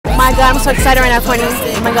my god, I'm so excited right now, Courtney.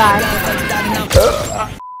 Oh my god.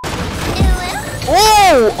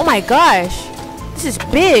 Oh! Oh my gosh. This is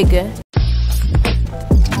big.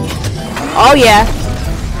 Oh yeah.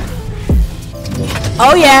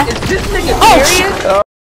 Oh yeah. Is this nigga serious?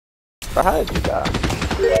 Behind you, guy.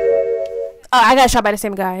 Oh, I got shot by the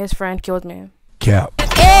same guy. His friend killed me. Cap.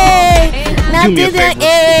 Hey! Now Do me a did that,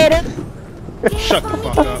 Ed. Shut the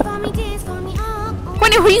fuck up.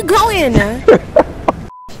 Courtney, where you going?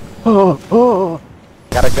 Oh.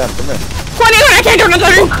 Got a gun, come here. Courtney, I can't do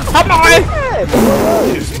nothing! Hop on!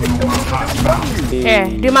 Here,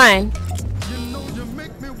 do mine.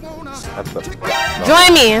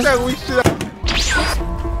 Join me.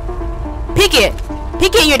 Pick it.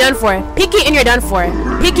 Pick it and you're done for. Pick it and you're done for.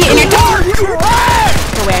 Pick it and you're done.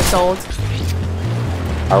 The way I sold.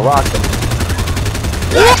 I rocked him.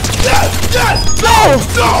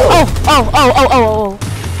 Oh.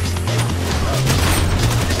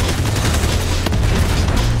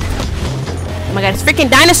 Oh my god, it's freaking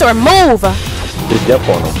dinosaur. Move! Just jump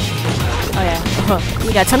on him. Oh yeah.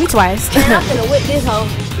 You gotta tell me twice. I'm gonna whip this hoe.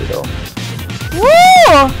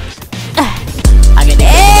 Woo! I get the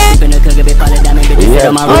in the cookie bit follow diamond bitches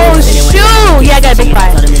on my road. Oh shoot! Yeah, I got a big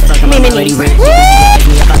fight. I mean mini. Woo!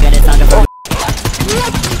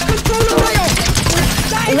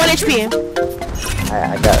 1 HP. I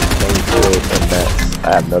got main kills and that. I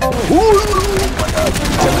have nothing.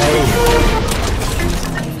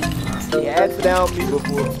 He had down me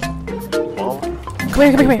before.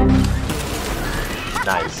 Come here.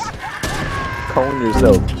 Nice. Cone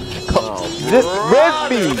yourself. Just res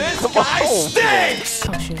me. Come on. Stinks!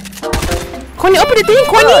 Oh shit. Courtney, open the thing,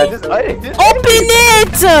 Courtney. Open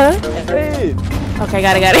it. Okay,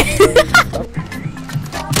 got it.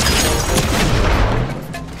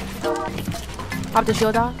 Pop the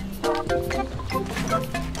shield off.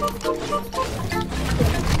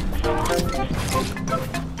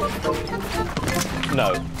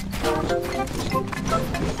 No.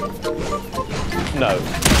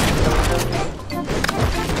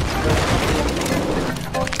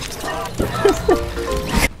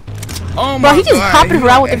 Oh my Bro, he just God, hopping you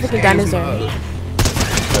around with the are freaking dinosaur.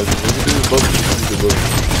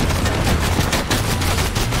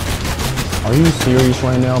 Are you serious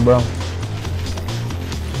right now, bro?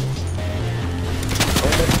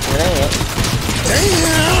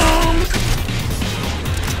 Damn!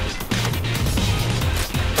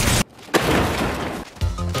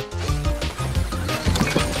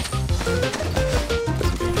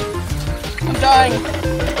 I'm dying.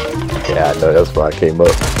 Yeah, I know. That's why I came up.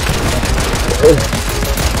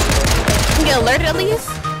 You get alerted at least?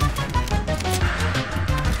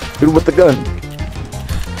 Dude with the gun.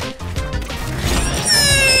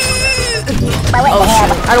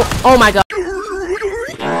 Oh my god.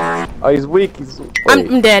 Oh, he's weak.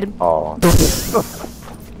 I'm dead. Oh.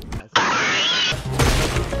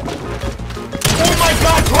 Oh my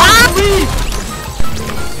God! Please!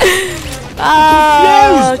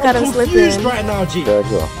 Oh, got him Confused slipping. right now, G. There you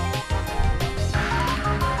go.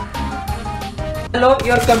 Hello,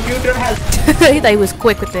 your computer has. He thought he was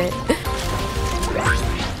quick with it.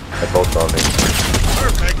 They're both on me.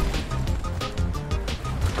 Perfect.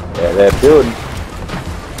 Yeah, they're building.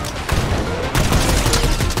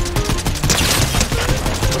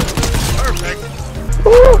 Perfect.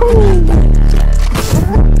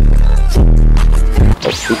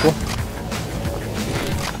 Those people.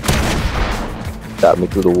 Got me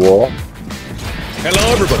through the wall.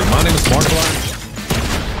 Hello, everybody. My name is Markiplier.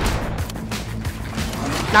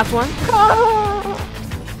 Knocked one.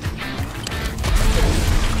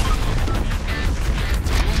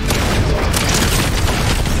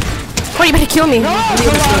 Corey, you better kill me.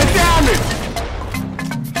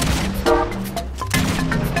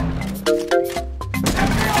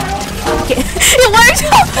 Okay. It worked!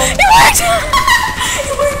 It worked!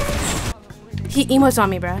 He emotes on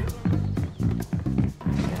me, bruh.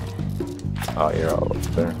 Oh, you're all up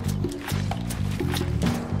there.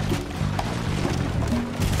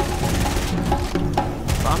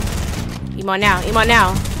 Emo now. Emo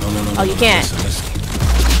now. No. Oh, you can't. Listen.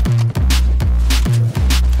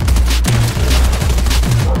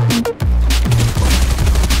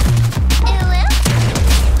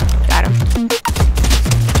 Got him.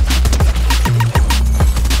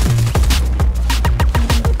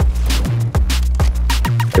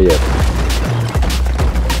 Oh, yeah.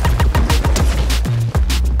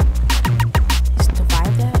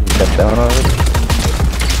 Survive that? Cut down already?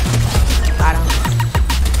 Got him.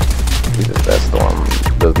 Jesus, that storm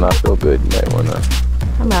does not feel good. You might wanna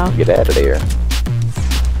I'm out. get out of there.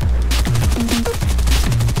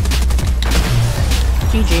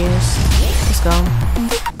 GG's. Let's go.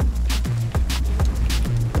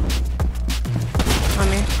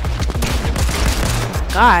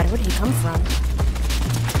 god, where did he come from?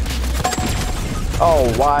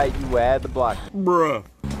 Oh, why you had the block? Bruh.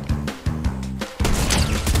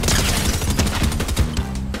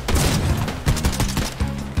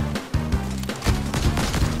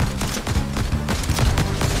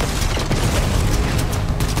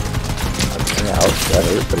 Ouch, that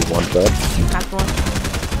hurt, but he one shot. Cracked one.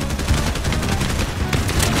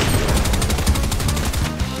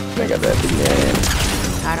 I got that again.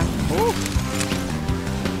 Got him. Ooh.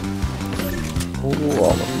 Ooh,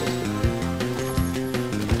 almost.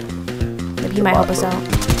 Maybe he might help us out.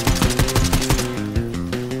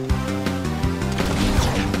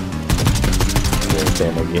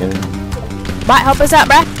 Same again. Bot, help us out,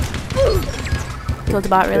 bruh. Killed the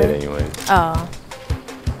bot, Dead really? anyway. Oh.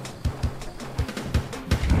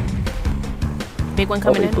 Big one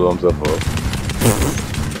coming He in. blew himself up.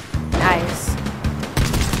 Nice.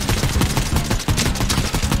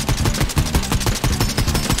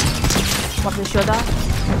 Pop the shield off.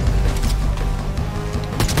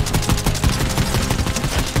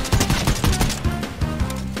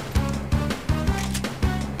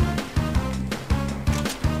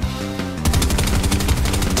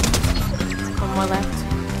 One more left.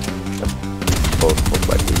 Both look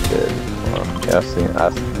like he's dead. Yeah, I seen it.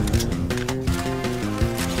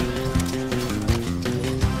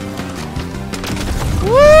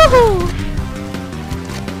 Woohoo!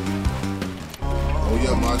 Oh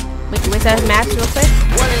yeah, man. Wait, where's that match real quick?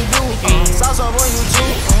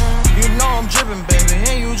 You know I'm dripping, baby,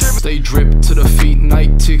 and you dripping. Stay drip to the feet,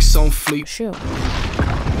 night ticks on fleet. Shoot.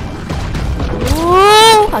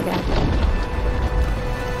 Ooh, okay.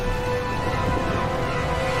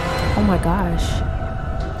 Oh my gosh.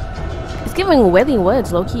 It's giving Willy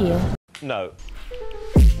Woods, low key. No.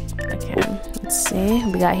 Okay, let's see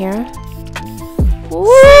what we got here. Woo!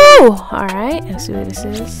 Alright, let's see what this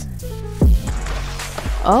is.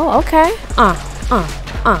 Oh, okay. Oh.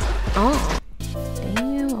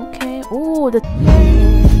 Damn, okay. Ooh, the.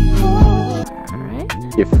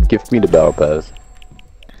 Alright. Give me the battle pass.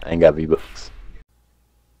 I ain't got V-Bucks.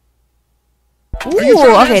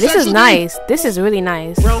 Ooh, okay, this is nice. This is really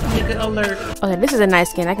nice. Broke nigga alert. Okay, this is a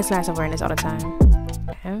nice skin. I can smash awareness all the time.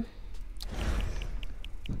 Okay.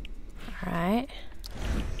 Alright.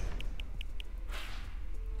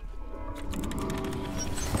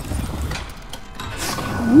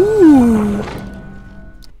 Ooh.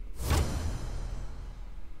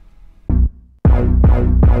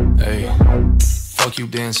 Hey, fuck you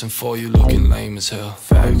dancing for you looking lame as hell.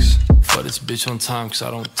 Facts. For this bitch on time, cause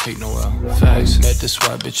I don't take no L. Facts. Met this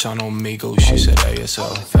white bitch on Omegle, she said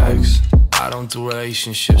ASL. Facts. I don't do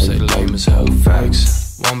relationships, they lame as hell.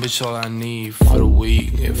 Facts. One bitch all I need for the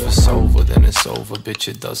week. If it's over, then it's over, bitch,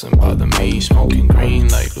 it doesn't bother me. Smoking green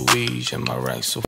like Louise, and my rack so